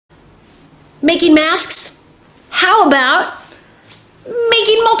making masks? How about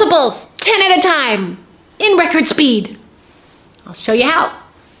making multiples, 10 at a time, in record speed? I'll show you how,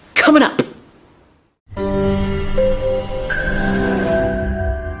 coming up.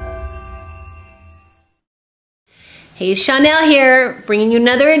 Hey, Chanel here, bringing you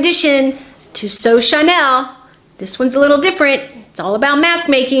another edition to Sew Chanel. This one's a little different. It's all about mask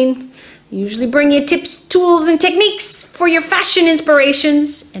making. I usually bring you tips, tools, and techniques for your fashion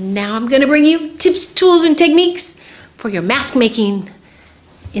inspirations. And now I'm gonna bring you tips, tools, and techniques for your mask making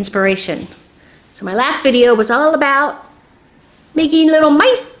inspiration. So my last video was all about making little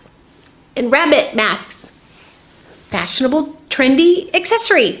mice and rabbit masks. Fashionable, trendy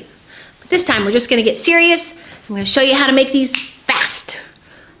accessory. But this time we're just gonna get serious. I'm going to show you how to make these fast.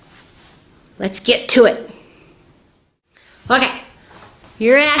 Let's get to it. Okay,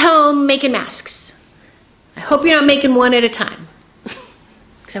 you're at home making masks. I hope you're not making one at a time,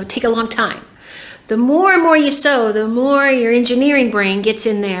 because that would take a long time. The more and more you sew, the more your engineering brain gets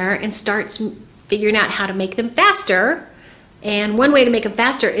in there and starts figuring out how to make them faster. And one way to make them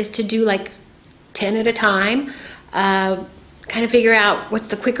faster is to do like 10 at a time, kind of figure out what's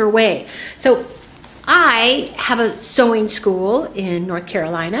the quicker way. So I have a sewing school in North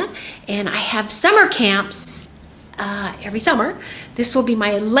Carolina, and I have summer camps every summer. This will be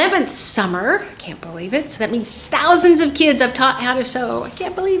my 11th summer. I can't believe it. So that means thousands of kids I've taught how to sew. I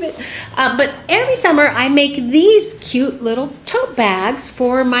can't believe it. But every summer I make these cute little tote bags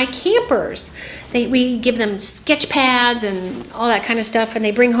for my campers. We give them sketch pads and all that kind of stuff, and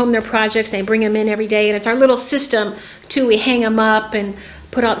they bring home their projects. They bring them in every day, and it's our little system too. We hang them up and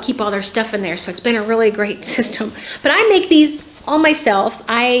keep all their stuff in there. So it's been a really great system. But I make these all myself.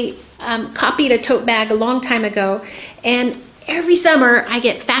 I copied a tote bag a long time ago, and every summer I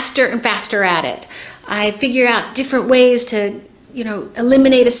get faster and faster at it. I figure out different ways to,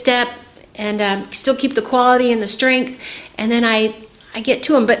 eliminate a step and still keep the quality and the strength, and then I get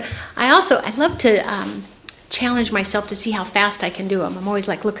to them. But I love to challenge myself to see how fast I can do them. I'm always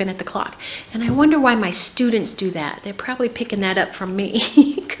like looking at the clock, and I wonder why my students do that. They're probably picking that up from me,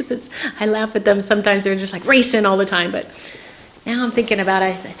 because I laugh at them sometimes. They're just like racing all the time, but now I'm thinking about it,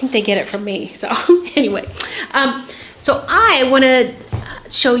 I think they get it from me. So anyway, so I want to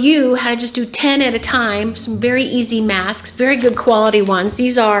show you how to just do 10 at a time, some very easy masks, very good quality ones.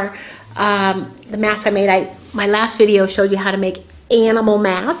 These are the masks I made. My last video showed you how to make animal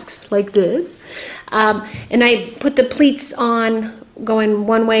masks like this. And I put the pleats on going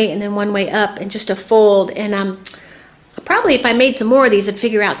one way and then one way up and just a fold. And probably if I made some more of these, I'd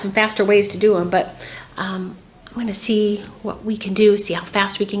figure out some faster ways to do them. But I'm going to see what we can do, see how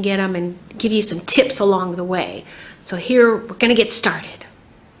fast we can get them, and give you some tips along the way. So here, we're going to get started.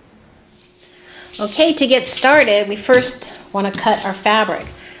 Okay, to get started, we first want to cut our fabric.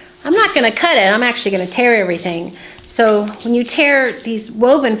 I'm not going to cut it, I'm actually going to tear everything. So when you tear these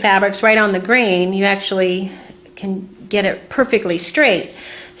woven fabrics right on the grain, you actually can get it perfectly straight.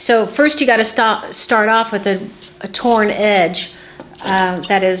 So first you got to start off with a torn edge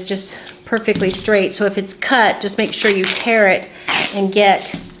that is just perfectly straight. So if it's cut, just make sure you tear it and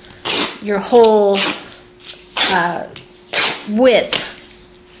get your whole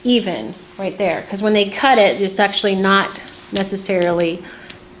width even right there. Because when they cut it, it's actually not necessarily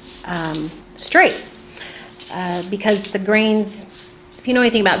straight. Because the grains, if you know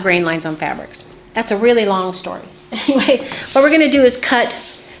anything about grain lines on fabrics, that's a really long story. Anyway, what we're going to do is cut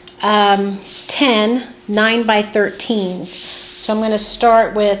 10 9 by 13s. So I'm going to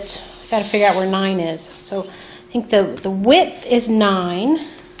start with, got to figure out where 9 is. So I think the width is 9.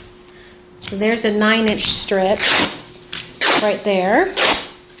 So there's a 9-inch strip right there.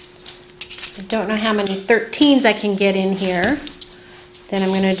 I don't know how many 13s I can get in here. Then I'm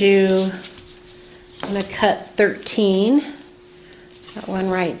going to cut 13, got one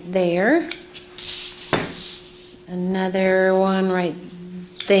right there, another one right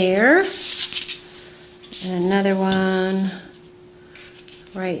there, and another one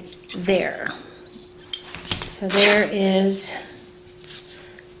right there. So there is,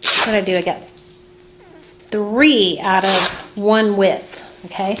 what I do, I got 3 out of 1 width,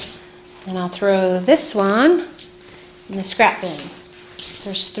 okay? And I'll throw this one in the scrap bin.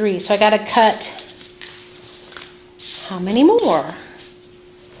 There's 3, so I got to cut. How many more?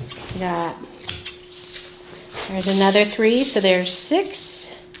 There's another 3, so there's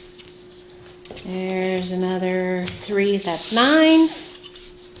 6. There's another 3, that's 9.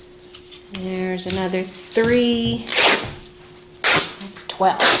 There's another 3, that's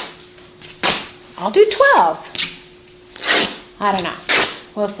 12. I'll do 12. I don't know.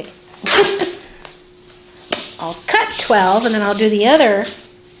 We'll see. I'll cut 12 and then I'll do the other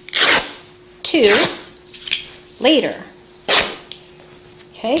 2 later.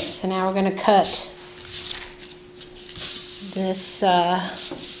 Okay, so now we're going to cut this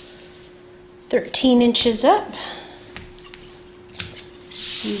 13 inches up.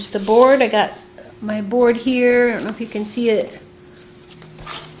 Use the board. I got my board here. I don't know if you can see it.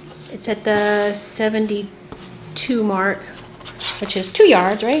 It's at the 72 mark, which is 2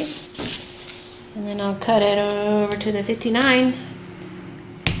 yards, right? And then I'll cut it over to the 59.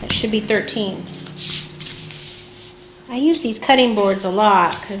 That should be 13. I use these cutting boards a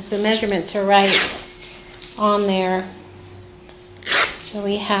lot because the measurements are right on there. So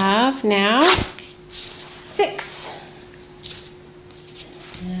we have now 6.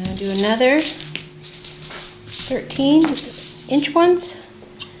 And I'll do another 13-inch ones.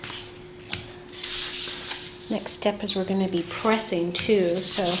 Next step is we're going to be pressing too.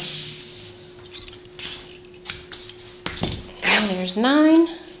 So okay, there's 9.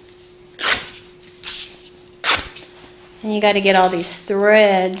 And you got to get all these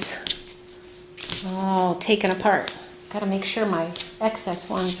threads all taken apart. Got to make sure my excess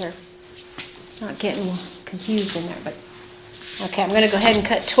ones are not getting confused in there. But okay, I'm going to go ahead and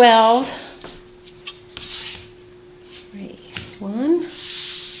cut 12. Right, 1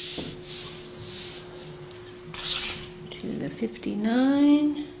 to the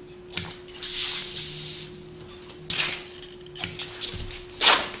 59.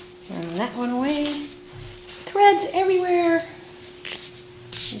 Throw that one away. Threads everywhere. You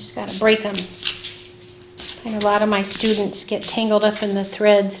just got to break them. And a lot of my students get tangled up in the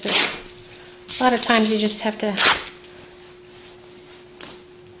threads, but a lot of times you just have to,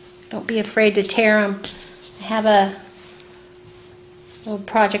 don't be afraid to tear them. I have a little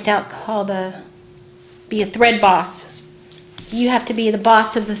project out called Be a Thread Boss. You have to be the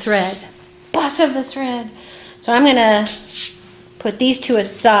boss of the thread. Boss of the thread. So I'm going to put these two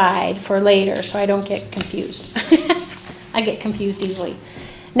aside for later so I don't get confused. I get confused easily.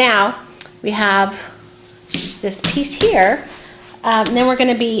 Now we have this piece here. And then I'm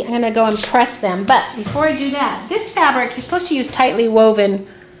going to go and press them. But before I do that, this fabric, you're supposed to use tightly woven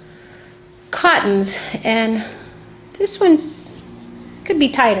cottons, and this one's could be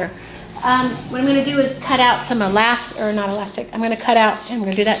tighter. What I'm going to do is cut out some elastic, or not elastic, I'm going to cut out, and I'm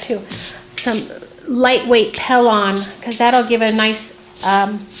going to do that too, some lightweight Pellon, because that'll give a nice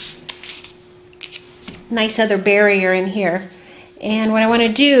nice other barrier in here. And what I want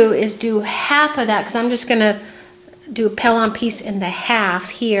to do is do half of that, because I'm just going to do a Pellon piece in the half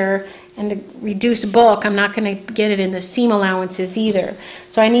here, and to reduce bulk, I'm not going to get it in the seam allowances either.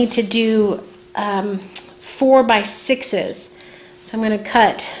 So I need to do 4 by 6s. So I'm going to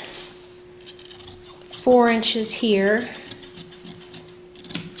cut 4 inches here.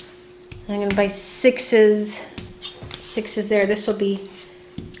 I'm going to by 6s there. This will be,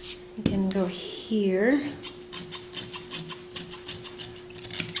 you can go here.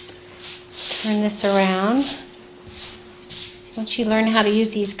 Turn this around. Once you learn how to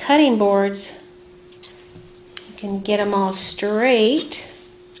use these cutting boards, you can get them all straight.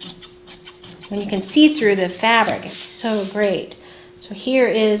 When you can see through the fabric, it's so great. So here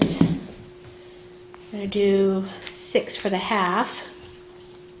is, I'm going to do 6 for the half.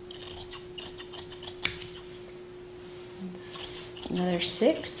 Another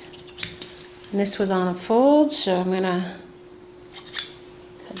 6. And this was on a fold, so I'm going to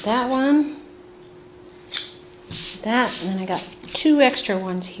cut that one. That, and then I got 2 extra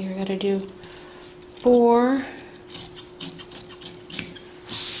ones here. I got to do 4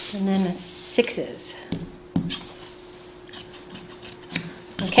 and then a 6s.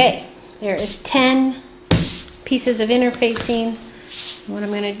 Okay, there is 10 pieces of interfacing. What I'm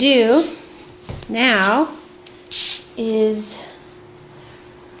going to do now is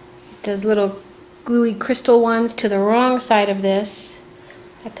those little gluey crystal ones to the wrong side of this.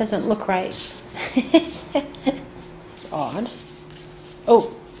 That doesn't look right. Odd.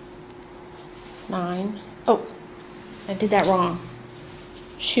 Oh, 9. Oh, I did that wrong.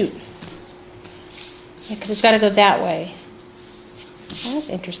 Shoot. Yeah, because it's got to go that way. Well, that's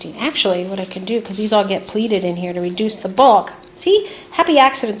interesting. Actually, what I can do, because these all get pleated in here to reduce the bulk. See, happy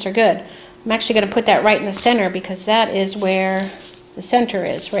accidents are good. I'm actually going to put that right in the center, because that is where the center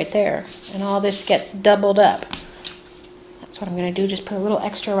is, right there. And all this gets doubled up. That's what I'm going to do, just put a little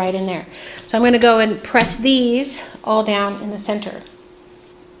extra right in there. So I'm going to go and press these all down in the center.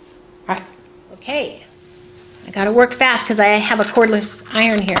 All right, okay. I got to work fast because I have a cordless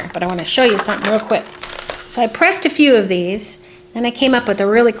iron here, but I want to show you something real quick. So I pressed a few of these, and I came up with a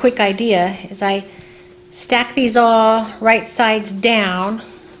really quick idea, is I stack these all right sides down,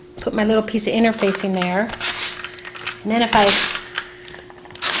 put my little piece of interfacing there, and then if I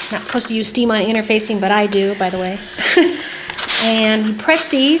Not supposed to use steam on interfacing, but I do, by the way. And you press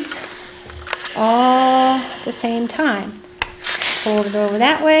these all at the same time. Fold it over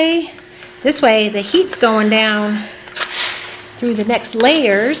that way. This way, the heat's going down through the next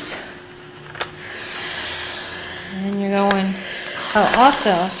layers. And then you're going, oh,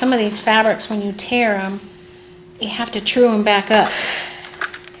 also, some of these fabrics, when you tear them, you have to true them back up.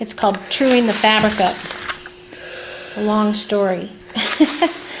 It's called truing the fabric up. It's a long story.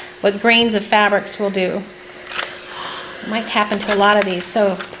 What grains of fabrics will do. It might happen to a lot of these.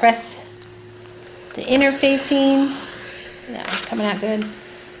 So press the interfacing. Yeah, it's coming out good.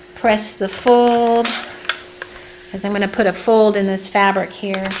 Press the fold, because I'm going to put a fold in this fabric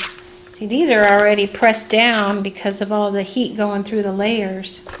here. See, these are already pressed down because of all the heat going through the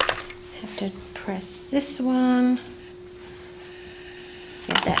layers. Have to press this one.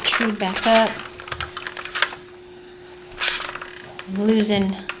 Get that trued back up. I'm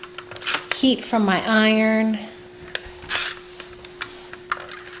losing heat from my iron.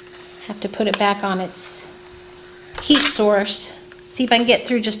 Have to put it back on its heat source. See if I can get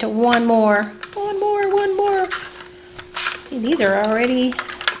through just one more. One more. See, these are already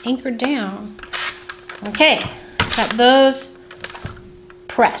anchored down. Okay, got those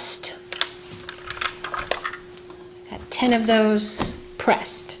pressed. Got 10 of those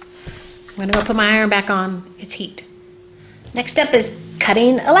pressed. I'm gonna go put my iron back on its heat. Next up is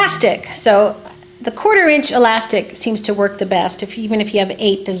cutting elastic. So the 1/4 inch elastic seems to work the best, even if you have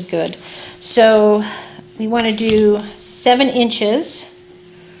 1/8 is good. So we want to do 7 inches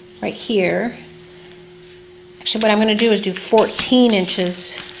right here. Actually, what I'm going to do is do 14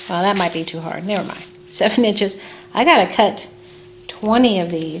 inches. Well, that might be too hard. Never mind. 7 inches. I got to cut 20 of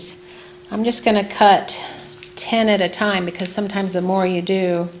these. I'm just going to cut 10 at a time, because sometimes the more you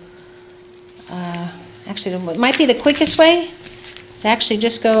do, actually, it might be the quickest way is actually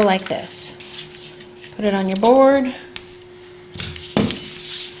just go like this. Put it on your board,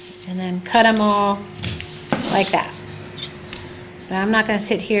 and then cut them all like that. But I'm not going to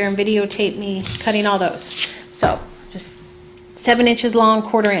sit here and videotape me cutting all those. So just 7 inches long,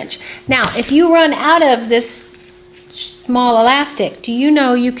 1/4 inch. Now, if you run out of this small elastic, do you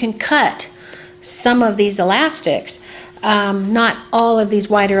know you can cut some of these elastics? Not all of these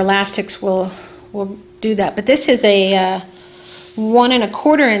wider elastics will do that, but this is a 1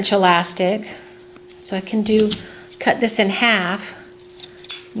 1/4 inch elastic, so I can cut this in half.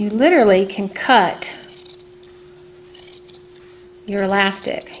 You literally can cut your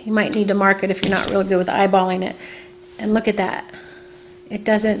elastic. You might need to mark it if you're not really good with eyeballing it. And look at that. It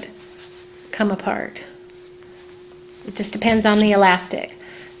doesn't come apart. It just depends on the elastic.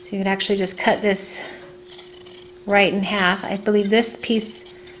 So you could actually just cut this right in half. I believe this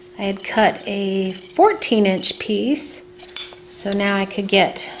piece, I had cut a 14 inch piece. So now I could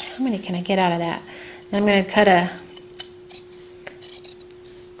get, how many can I get out of that? I'm going to cut a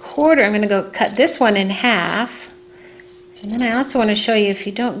 1/4. I'm going to go cut this one in half. And then I also want to show you, if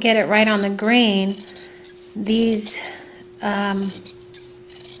you don't get it right on the grain, these,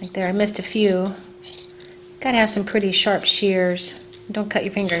 like there, I missed a few. Got to have some pretty sharp shears. Don't cut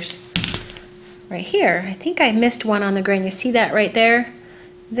your fingers. Right here, I think I missed one on the grain. You see that right there?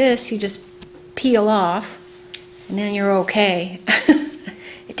 This you just peel off, and then you're okay.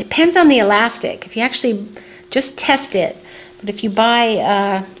 It depends on the elastic. If you actually just test it, but if you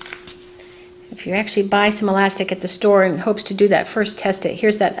actually buy some elastic at the store and hopes to do that, first test it.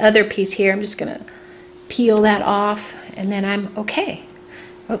 Here's that other piece here. I'm just gonna peel that off, and then I'm okay.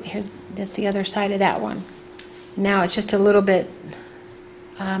 Oh, that's the other side of that one. Now it's just a little bit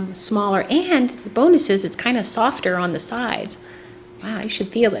smaller, and the bonus is it's kind of softer on the sides. Wow, you should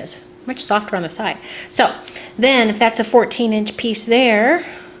feel this. Much softer on the side. So then, if that's a 14 inch piece there,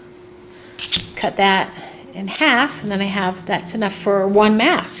 cut that in half, and then that's enough for one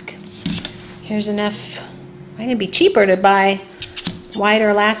mask. Here's enough. Might it be cheaper to buy wider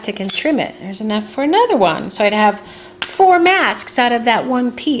elastic and trim it? There's enough for another one. So I'd have 4 masks out of that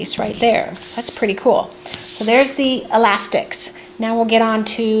one piece right there. That's pretty cool. So there's the elastics. Now we'll get on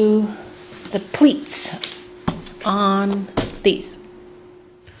to the pleats on these.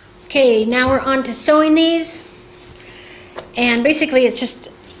 Okay, now we're on to sewing these. And basically it's just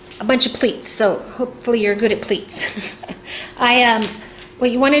a bunch of pleats. So hopefully you're good at pleats. What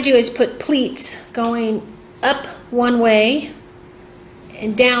you want to do is put pleats going up one way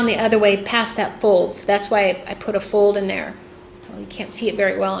and down the other way past that fold. So that's why I put a fold in there. Well, you can't see it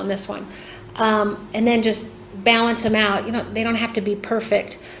very well on this one. And then just balance them out. You know, they don't have to be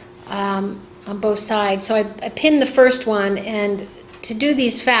perfect on both sides. So I pinned the first one, and to do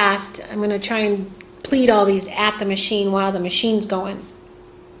these fast, I'm going to try and pleat all these at the machine while the machine's going.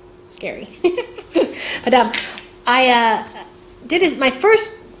 scary. But I did my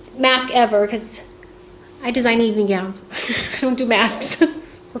first mask ever, because I design evening gowns. I don't do masks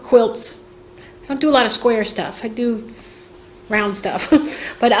or quilts. I don't do a lot of square stuff. I do round stuff.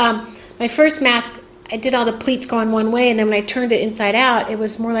 But my first mask, I did all the pleats going one way, and then when I turned it inside out, it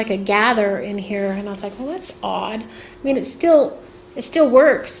was more like a gather in here, and I was like, well, that's odd. I mean, it still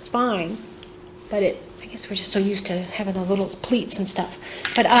works. It's fine, but I guess we're just so used to having those little pleats and stuff.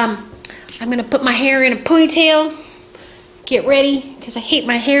 But I'm gonna put my hair in a ponytail, get ready, because I hate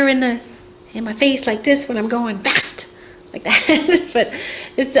my hair in my face like this when I'm going fast like that. But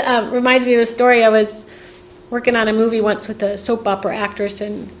this reminds me of a story. I was working on a movie once with a soap opera actress,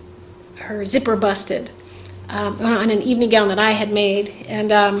 and her zipper busted on an evening gown that I had made, and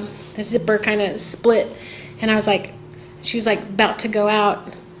the zipper kind of split, and I was like, she was like about to go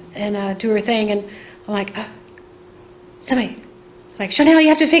out and do her thing, and I'm like, somebody, like, Chanel, you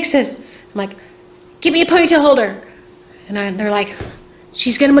have to fix this. I'm like, give me a ponytail holder, and they're like,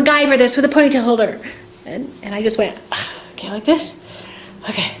 she's gonna MacGyver this with a ponytail holder, and I just went, okay, like this,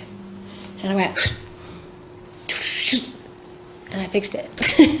 okay, and I went, and I fixed it.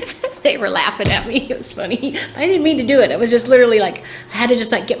 They were laughing at me. It was funny. I didn't mean to do it. It was just literally like, I had to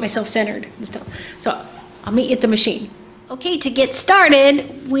just like get myself centered and stuff. So I'll meet you at the machine. Okay, to get started,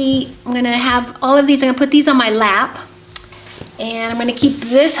 I'm gonna have all of these, I'm gonna put these on my lap, and I'm gonna keep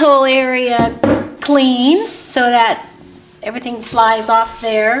this whole area clean so that everything flies off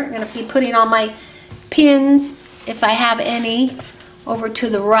there. I'm gonna be putting all my pins, if I have any, over to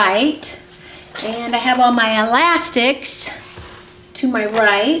the right. And I have all my elastics to my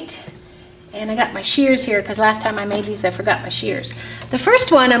right. And I got my shears here, because last time I made these I forgot my shears. The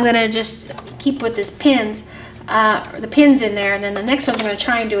first one I'm gonna just keep with this pins, the pins in there, and then the next one I'm gonna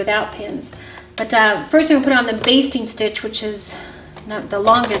try and do without pins. But first I'm gonna put on the basting stitch, which is not the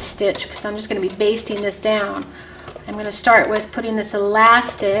longest stitch, because I'm just gonna be basting this down. I'm gonna start with putting this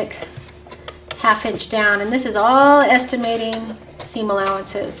elastic 1/2 inch down, and this is all estimating seam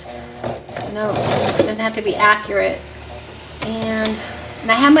allowances. So no, it doesn't have to be accurate. And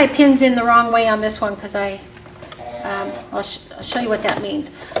I have my pins in the wrong way on this one, because I'll show you what that means.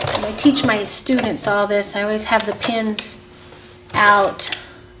 When I teach my students all this, I always have the pins out,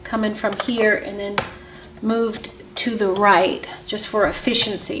 coming from here, and then moved to the right, just for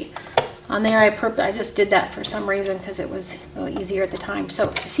efficiency. On there, I just did that for some reason, because it was a little easier at the time.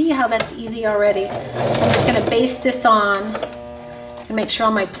 So see how that's easy already? I'm just going to baste this on and make sure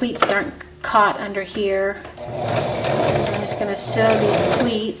all my pleats aren't caught under here. I'm just going to sew these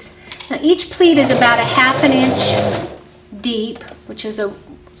pleats. Now each pleat is about 1/2 inch deep, which is so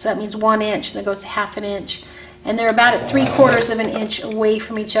that means 1 inch, and that goes 1/2 inch. And they're about at 3/4 of an inch away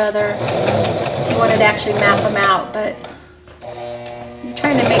from each other, if you wanted to actually map them out. But I'm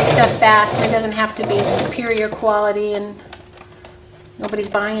trying to make stuff fast, so it doesn't have to be superior quality and nobody's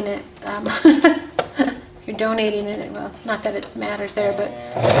buying it. You're donating it. Well, not that it matters there, but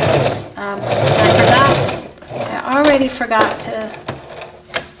I already forgot to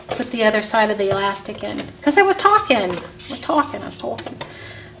put the other side of the elastic in, because I was talking.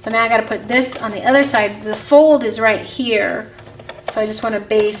 So now I got to put this on the other side. The fold is right here, so I just want to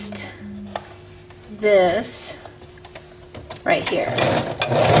baste this right here.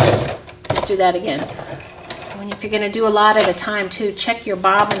 Just do that again. And if you're going to do a lot at a time too, check your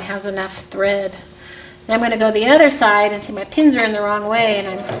bobbin has enough thread. And I'm going to go the other side, and see my pins are in the wrong way, and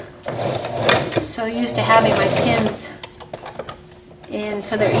I'm so used to having my pins in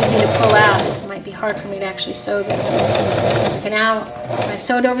so they're easy to pull out. It might be hard for me to actually sew this. Okay, now when I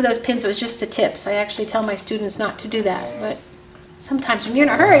sewed over those pins, it was just the tips. I actually tell my students not to do that, but sometimes when you're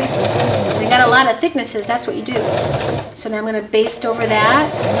in a hurry, they got a lot of thicknesses, that's what you do. So now I'm going to baste over that.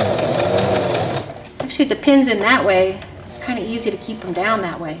 Actually, the pins in that way, it's kind of easy to keep them down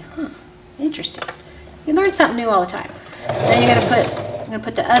that way. Huh, interesting. You learn something new all the time. Then you're going to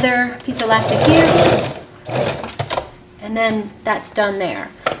put the other piece of elastic here, and then that's done there.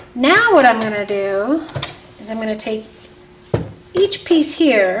 Now what I'm going to do is I'm going to take each piece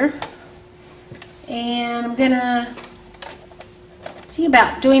here, and I'm going to see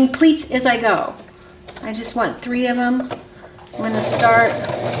about doing pleats as I go. I just want 3 of them. I'm going to start,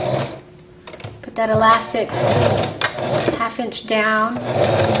 put that elastic 1/2 inch down.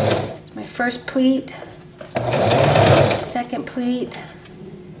 My first pleat, second pleat.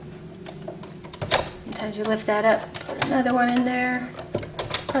 Sometimes you lift that up, put another one in there,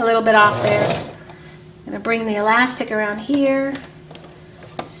 put a little bit off there. I'm going to bring the elastic around here.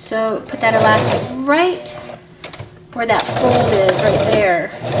 So put that elastic right where that fold is, right there.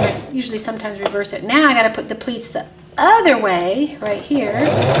 I usually sometimes reverse it. Now I got to put the pleats the other way, right here.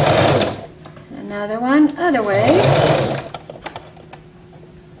 Another one, other way.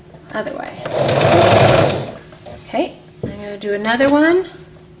 Other way. Okay, I'm going to do another one.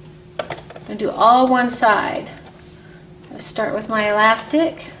 I'm going to do all one side. Let's start with my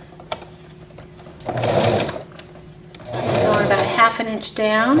elastic. Going about 1/2 inch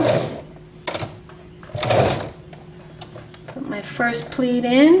down. Put my first pleat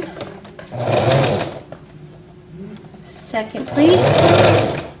in. Second pleat.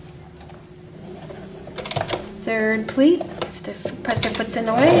 Third pleat. If the presser foot's in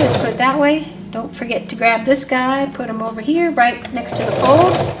the way, just put it that way. Don't forget to grab this guy, put him over here, right next to the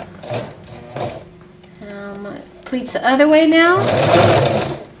fold. Pleats the other way now.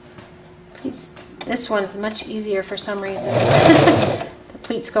 Pleats, this one's much easier for some reason. The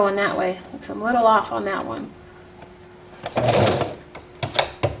pleat's going that way. Looks I'm a little off on that one.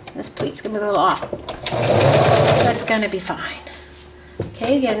 This pleat's gonna be a little off. That's gonna be fine.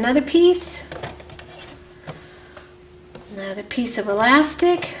 Okay, get another piece. Another piece of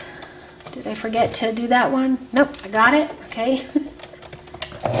elastic. Did I forget to do that one? Nope, I got it. Okay.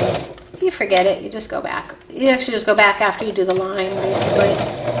 If you forget it, you just go back. You actually just go back after you do the line, basically.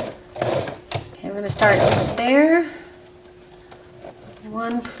 Okay, I'm going to start there.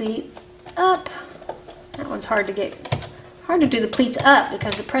 One pleat up. That one's hard to do the pleats up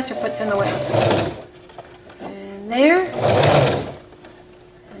because the presser foot's in the way. And there.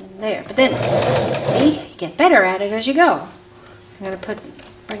 And there. But then, see, you get better at it as you go. I'm going to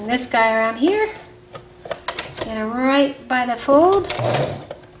bring this guy around here. Get him right by the fold.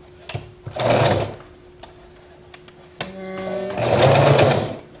 And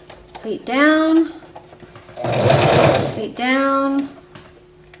then pleat down, pleat down,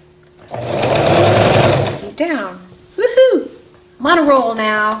 pleat down. Woohoo! I'm on a roll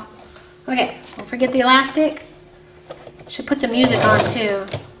now. Okay, don't forget the elastic. Should put some music on too.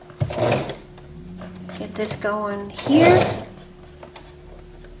 Get this going here.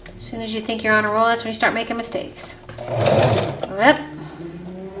 As soon as you think you're on a roll, that's when you start making mistakes. Go up.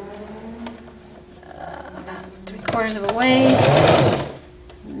 About 3/4 of a way.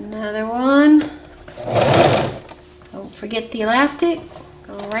 Another one. Don't forget the elastic.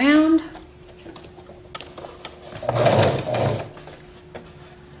 Go around.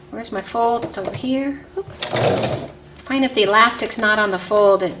 Where's my fold? It's over here. Find if the elastic's not on the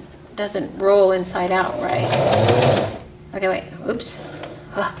fold, it doesn't roll inside out right. Okay, wait. Oops.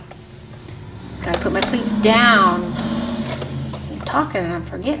 Gotta put my pleats down. So I'm talking and I'm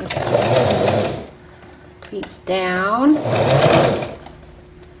forgetting stuff. Pleats down. A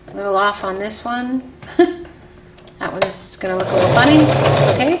little off on this one. That one's gonna look a little funny. It's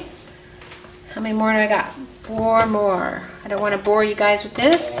okay. How many more do I got? 4 more. I don't want to bore you guys with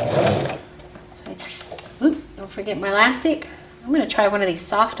this. So don't forget my elastic. I'm gonna try one of these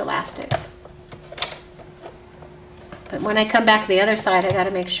soft elastics. But when I come back to the other side, I gotta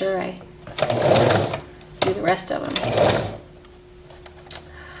make sure I do the rest of them.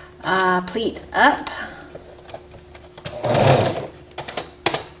 Pleat up.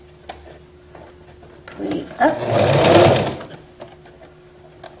 Pleat up.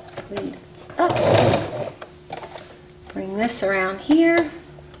 Pleat up. Bring this around here.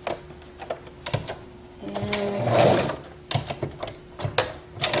 And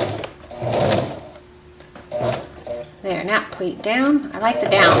there, now pleat down. I like the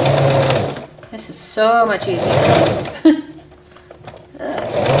downs. This is so much easier.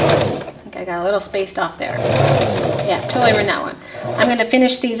 I think I got a little spaced off there. Yeah, totally ruined that one. I'm going to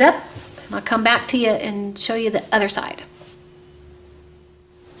finish these up. I'll come back to you and show you the other side.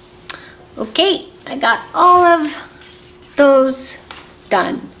 Okay, I got all of those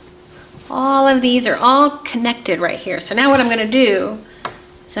done. All of these are all connected right here. So now what I'm going to do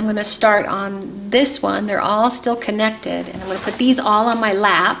is I'm going to start on this one. They're all still connected, and I'm going to put these all on my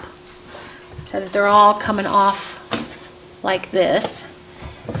lap so that they're all coming off like this.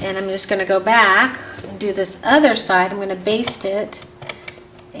 And I'm just going to go back and do this other side. I'm going to baste it,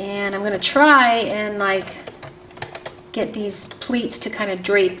 and I'm going to try and like get these pleats to kind of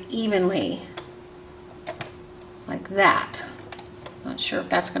drape evenly like that. Not sure if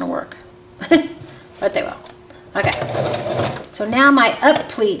that's going to work, but they will. Okay, so now my up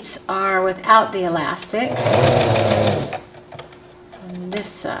pleats are without the elastic on this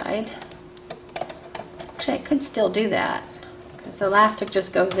side. Actually, I could still do that because the elastic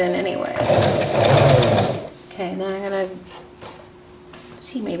just goes in anyway. Okay, then I'm going to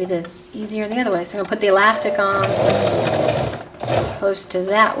see, maybe that's easier the other way. So I'm going to put the elastic on close to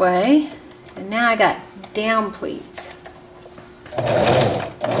that way, and now I got down pleats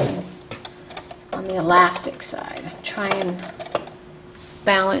on the elastic side. try and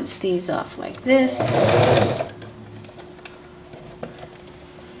balance these off like this.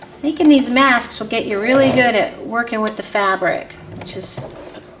 Making these masks will get you really good at working with the fabric, which is,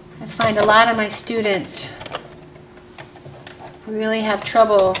 I find a lot of my students really have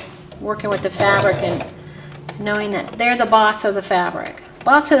trouble working with the fabric and knowing that they're the boss of the fabric.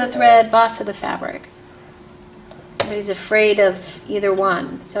 Boss of the thread, boss of the fabric. Everybody's afraid of either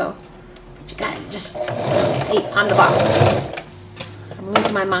one. So you gotta just, hey, I'm the boss. I'm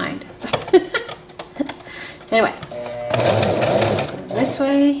losing my mind. Anyway, this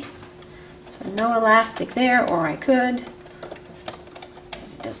way. So no elastic there, or I could. It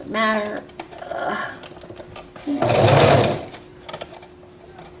doesn't matter. See?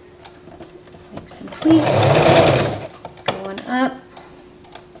 Make some pleats going up.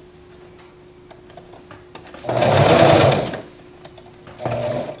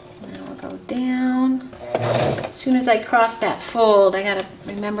 Now we'll go down. As soon as I cross that fold, I gotta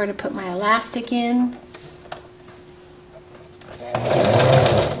remember to put my elastic in.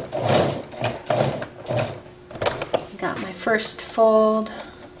 Got my first fold.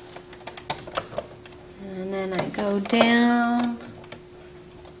 And then I go down.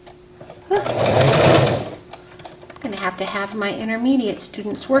 I'm going to have my intermediate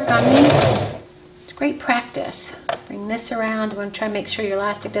students work on these. It's great practice. Bring this around. You want to try and make sure your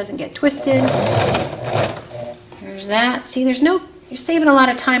elastic doesn't get twisted. There's that. See, you're saving a lot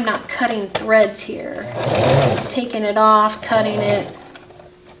of time not cutting threads here. Taking it off, cutting it.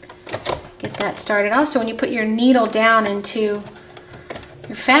 Get that started. Also, when you put your needle down into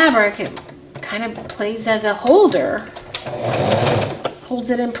your fabric, it kind of plays as a holder. Holds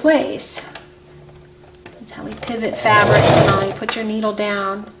it in place. That's how we pivot fabrics and all. You put your needle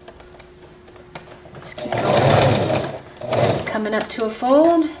down. Just keep going. Coming up to a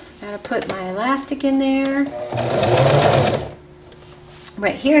fold. Gotta put my elastic in there.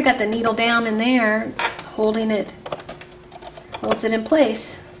 Right here, I got the needle down in there, holding it, holds it in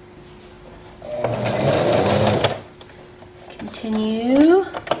place. Continue.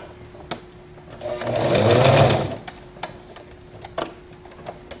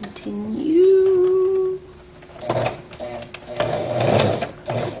 Continue.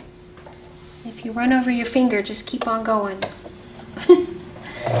 If you run over your finger, just keep on going.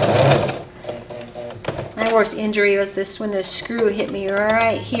 My worst injury was this when the screw hit me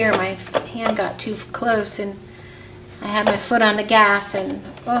right here. My hand got too close and I had my foot on the gas and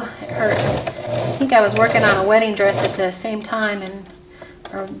oh, it hurt. I think I was working on a wedding dress at the same time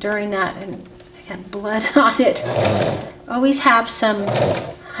or during that, and I got blood on it. Always have some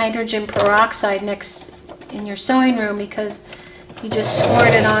hydrogen peroxide next in your sewing room, because if you just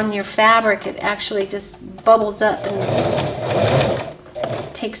squirt it on your fabric, it actually just bubbles up and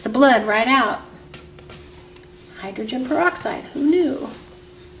takes the blood right out. Hydrogen peroxide, who knew?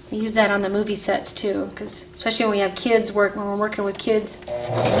 We use that on the movie sets too, because especially when we have kids when we're working with kids,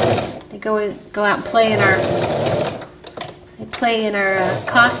 they go out and play in our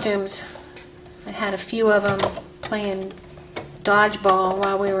costumes. I had a few of them playing dodgeball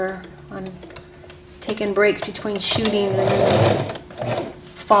while we were taking breaks between shooting, and then they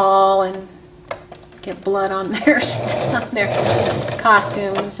fall and get blood on their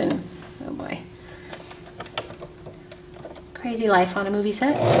costumes, and oh boy. Crazy life on a movie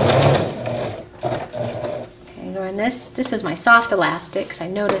set. Okay, going this. This is my soft elastic, because I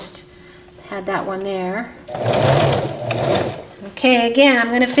noticed I had that one there. Okay, again, I'm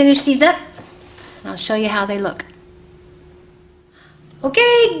going to finish these up, and I'll show you how they look.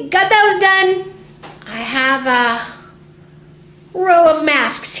 Okay, got those done. I have a row of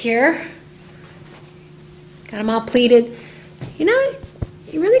masks here. Got them all pleated. You know,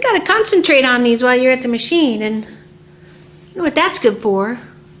 you really got to concentrate on these while you're at the machine, and you know what that's good for?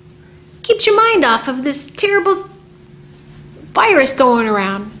 Keeps your mind off of this terrible virus going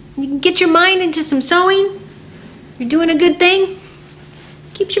around. You can get your mind into some sewing. You're doing a good thing.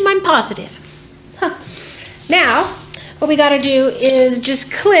 Keeps your mind positive. Huh. Now, what we got to do is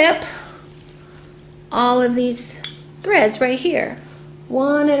just clip all of these threads right here,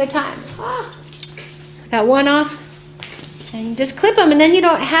 one at a time. I got one off, and you just clip them, and then you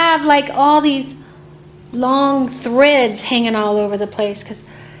don't have like all these long threads hanging all over the place, because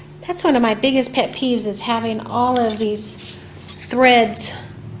that's one of my biggest pet peeves, is having all of these threads,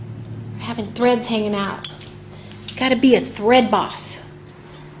 having threads hanging out. Got to be a thread boss.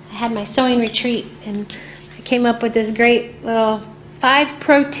 I had my sewing retreat, and I came up with this great little 5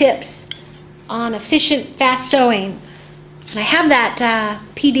 pro tips on efficient fast sewing, and I have that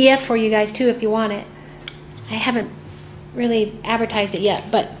PDF for you guys too if you want it. I haven't really advertised it yet,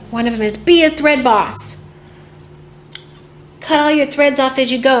 but one of them is be a thread boss. cut all your threads off as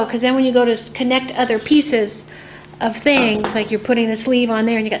you go, because then when you go to connect other pieces of things, like you're putting a sleeve on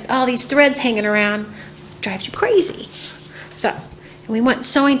there and you got all these threads hanging around, it drives you crazy. So, and we want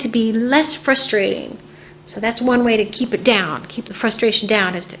sewing to be less frustrating. So that's one way to keep it down, keep the frustration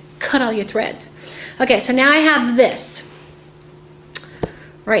down, is to cut all your threads. Okay, so now I have this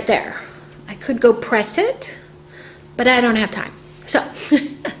right there. I could go press it, but I don't have time. So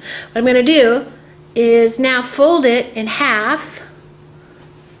what I'm going to do is now fold it in half,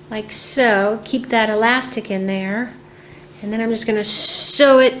 like so. Keep that elastic in there, and then I'm just going to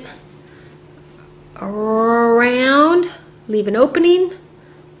sew it around, leave an opening,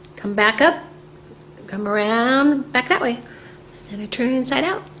 come back up, come around, back that way, and I turn it inside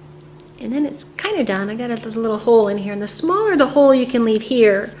out, and then it's kind of done. I got a little hole in here, and the smaller the hole you can leave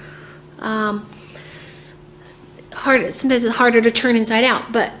here, sometimes it's harder to turn inside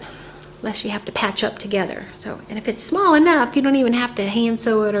out, but less you have to patch up together. So, and if it's small enough, you don't even have to hand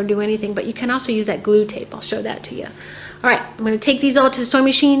sew it or do anything, but you can also use that glue tape. I'll show that to you. All right, I'm going to take these all to the sewing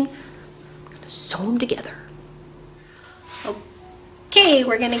machine. I'm going to sew them together. Okay,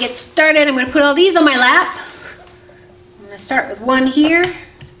 we're going to get started. I'm going to put all these on my lap. I'm going to start with one here.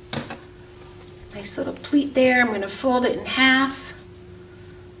 Nice little pleat there. I'm going to fold it in half.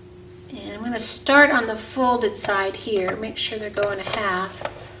 And I'm going to start on the folded side here. Make sure they're going to half.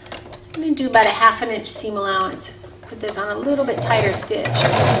 I'm going to do about a 1/2 inch seam allowance. Put this on a little bit tighter stitch.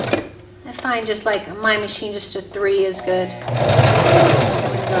 I find just like my machine, just a 3 is good. I'm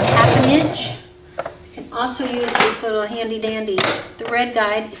going to go 1/2 inch. You can also use this little handy dandy thread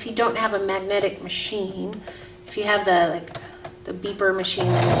guide if you don't have a magnetic machine. If you have the beeper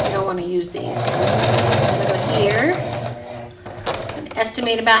machine, then you don't want to use these. I'm going to go here.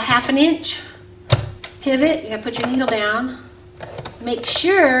 Estimate about 1/2 inch, pivot, you gotta put your needle down, make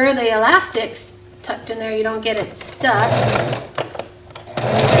sure the elastic's tucked in there, you don't get it stuck.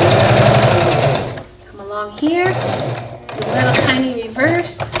 Come along here, do a little tiny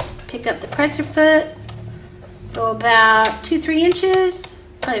reverse, pick up the presser foot, go about 2-3 inches,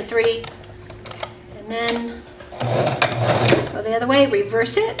 probably 3, and then go the other way,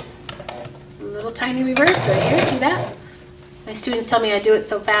 reverse it. It's a little tiny reverse right here, see that? My students tell me I do it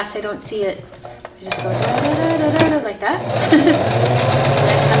so fast they don't see it. I just go da, da, da, da, da, like that.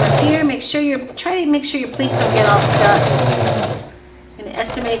 And come up here, try to make sure your pleats don't get all stuck. I'm going to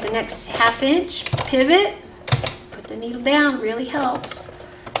estimate the next 1/2 inch, pivot, put the needle down, really helps.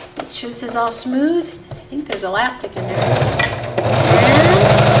 Make sure this is all smooth. I think there's elastic in there.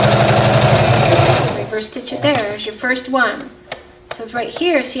 And reverse stitch it there. There's your first one. So right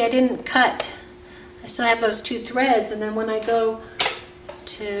here, see, I didn't cut. I still have those 2 threads, and then when I go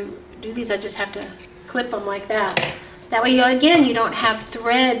to do these, I just have to clip them like that. That way, again, you don't have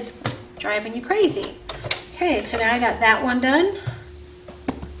threads driving you crazy. Okay, so now I got that one done.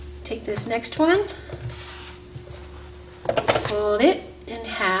 Take this next one, fold it in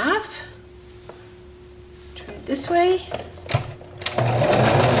half, turn it this way,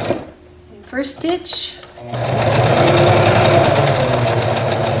 reverse stitch,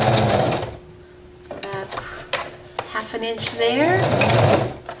 about 1/2 inch there. I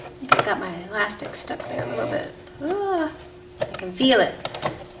think I got my elastic stuck there a little bit. I can feel it.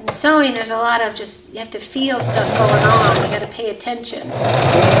 In sewing, there's a lot of you have to feel stuff going on. You got to pay attention.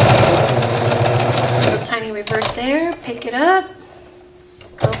 Little tiny reverse there, pick it up,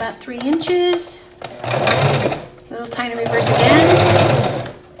 go about 3 inches. Little tiny reverse again.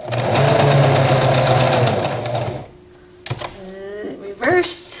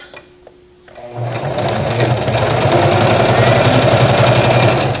 Reverse.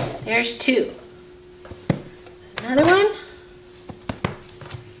 There's 2. Another one.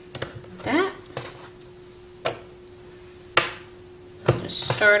 Like that. I'll just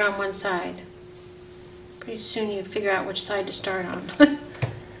start on one side. Pretty soon you figure out which side to start on.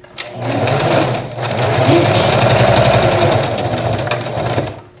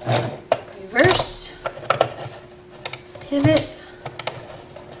 Reverse. Pivot.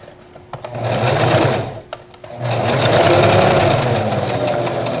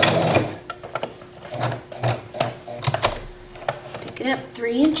 Pick it up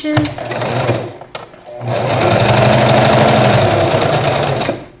 3 inches.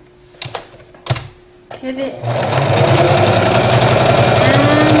 Pivot.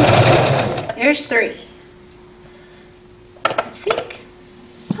 And there's 3. I think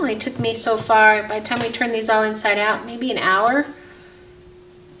this only took me so far, by the time we turn these all inside out, maybe an hour.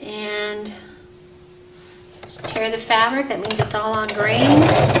 And just tear the fabric. That means it's all on grain.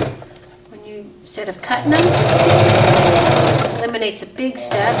 Instead of cutting them, eliminates a big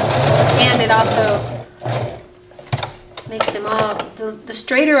step, and it also makes them The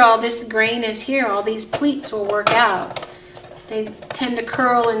straighter all this grain is here, all these pleats will work out. They tend to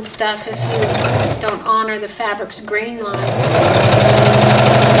curl and stuff if you don't honor the fabric's grain line. A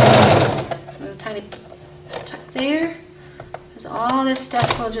little tiny tuck there, because all this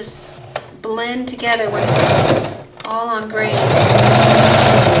stuff will just blend together when it's all on grain.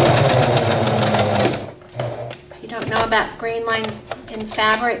 If you don't know about grain line in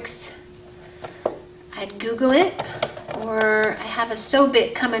fabrics, I'd Google it, or I have a sew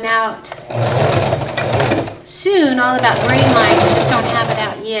bit coming out soon all about grain lines. I just don't have it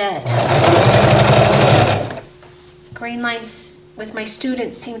out yet. Grain lines with my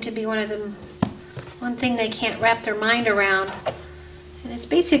students seem to be one thing they can't wrap their mind around. And it's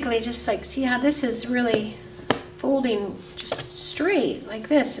basically just like, see how this is really folding just straight like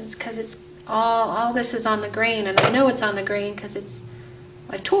this. It's because it's all this is on the grain, and I know it's on the grain because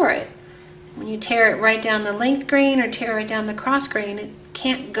I tore it. When you tear it right down the length grain or tear it down the cross grain, it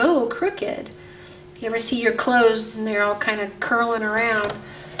can't go crooked. If you ever see your clothes and they're all kind of curling around,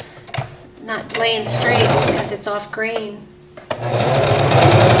 not laying straight, it's because it's off grain. So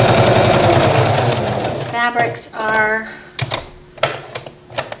fabrics are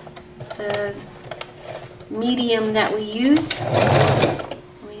the medium that we use.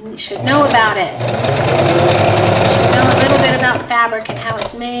 We should know about it. We should know a little bit about fabric and how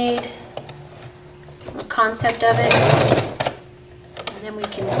it's made, the concept of it, and then we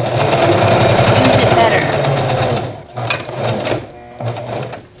can use it better.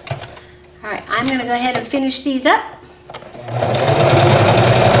 Alright, I'm going to go ahead and finish these up.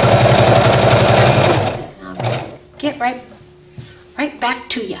 I'll get right back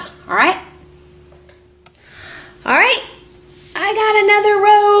to you. Alright? Alright, I got another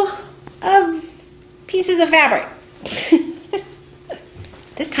row of pieces of fabric.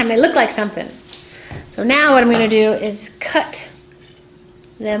 This time they look like something. So now what I'm going to do is cut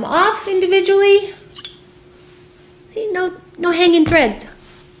them off individually. See, no hanging threads.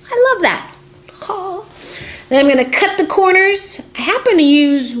 I love that. Oh. Then I'm going to cut the corners. I happen to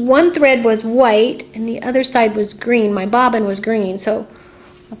use one thread was white and the other side was green. My bobbin was green, so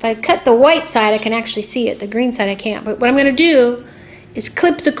if I cut the white side I can actually see it. The green side I can't. But what I'm going to do is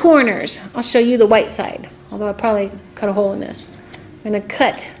clip the corners. I'll show you the white side, although I probably cut a hole in this. I'm going to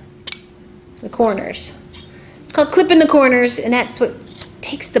cut the corners. It's called clipping the corners, and that's what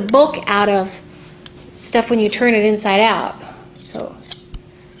takes the bulk out of stuff when you turn it inside out. So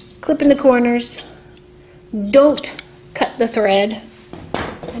clipping the corners. Don't cut the thread.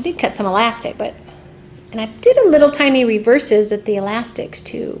 I did cut some elastic, and I did a little tiny reverses at the elastics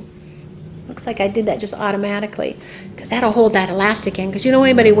too. Looks like I did that just automatically, because that'll hold that elastic in, because you don't want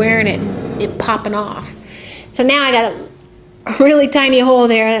anybody wearing it popping off. So now I got a really tiny hole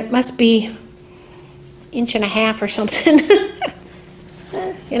there. That must be 1.5 inches or something.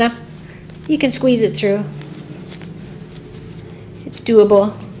 You know, you can squeeze it through. It's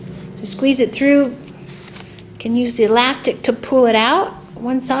doable. So squeeze it through. You can use the elastic to pull it out.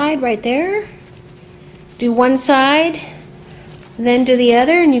 One side right there. Do one side, then do the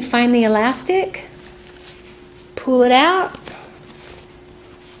other, and you find the elastic. Pull it out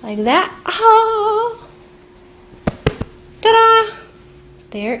like that. Oh! Ta-da!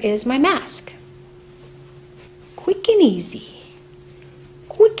 There is my mask. Quick and easy.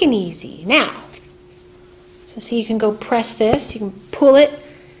 Quick and easy. Now, so see, you can go press this. You can pull it,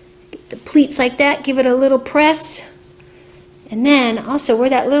 get the pleats like that, give it a little press. And then also where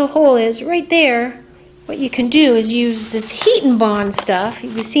that little hole is, right there, what you can do is use this heat and bond stuff.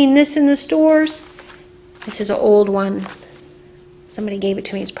 Have you seen this in the stores? This is an old one. Somebody gave it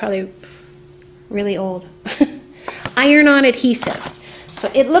to me. It's probably really old. Iron-on adhesive. So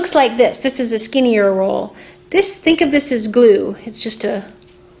it looks like this. This is a skinnier roll. Think of this as glue. It's just a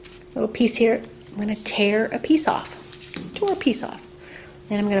little piece here. I'm going to tear a piece off. Tore a piece off.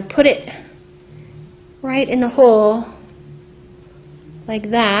 Then I'm going to put it right in the hole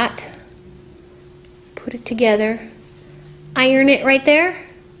like that. Put it together. Iron it right there.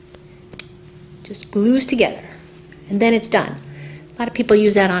 Just glues together. And then it's done. A lot of people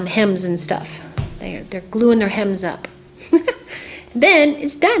use that on hems and stuff. They're gluing their hems up. Then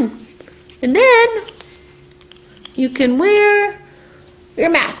it's done. And then you can wear your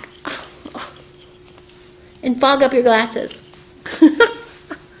mask and fog up your glasses.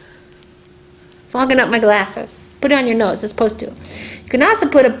 Fogging up my glasses. Put it on your nose, it's supposed to. You can also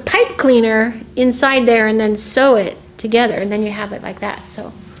put a pipe cleaner inside there and then sew it together, and then you have it like that.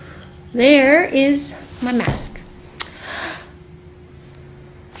 So there is my mask.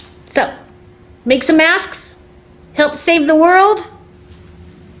 So make some masks, help save the world,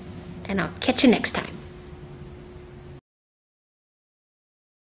 and I'll catch you next time.